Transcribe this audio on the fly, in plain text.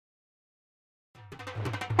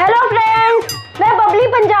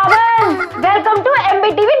Punjaban, welcome to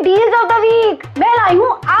एमबीटीवी deals of the week. मैं लाई हूँ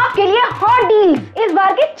आपके लिए हॉट डील्स, इस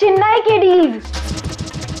बार की चेन्नई की डील्स।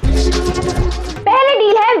 पहली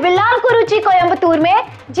डील है विलान कुरुचि कोयम्बतूर में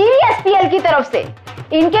जीवीएसपीएल की तरफ से।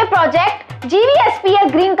 इनके प्रोजेक्ट जीवीएसपीएल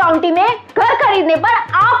ग्रीन काउंटी में घर खरीदने पर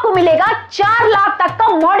आपको मिलेगा 4 लाख तक का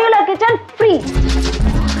मॉड्यूलर किचन फ्री।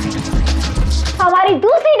 हमारी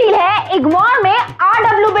दूसरी डील है इग्मोर में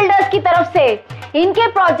आरडब्ल्यू बिल्डर्स की तरफ से। इनके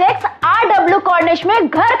प्रोजेक्ट्स आरडब्ल्यू कॉर्निश में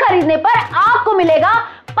घर खरीदने पर आपको मिलेगा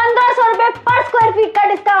 1500 रुपए पर स्क्वायर फीट का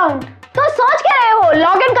डिस्काउंट। तो सोच के रहे हो,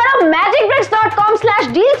 लॉग इन करो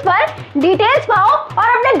magicbricks.com/deals पर, डिटेल्स पाओ और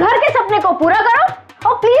अपने घर के सपने को पूरा करो।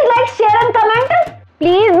 और please like, share and comment.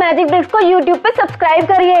 Please magic BRICS को यूट्यूब पे सब्सक्राइब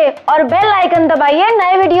करिए और बेल आइकन दबाइए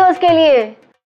नए वीडियोस के लिए।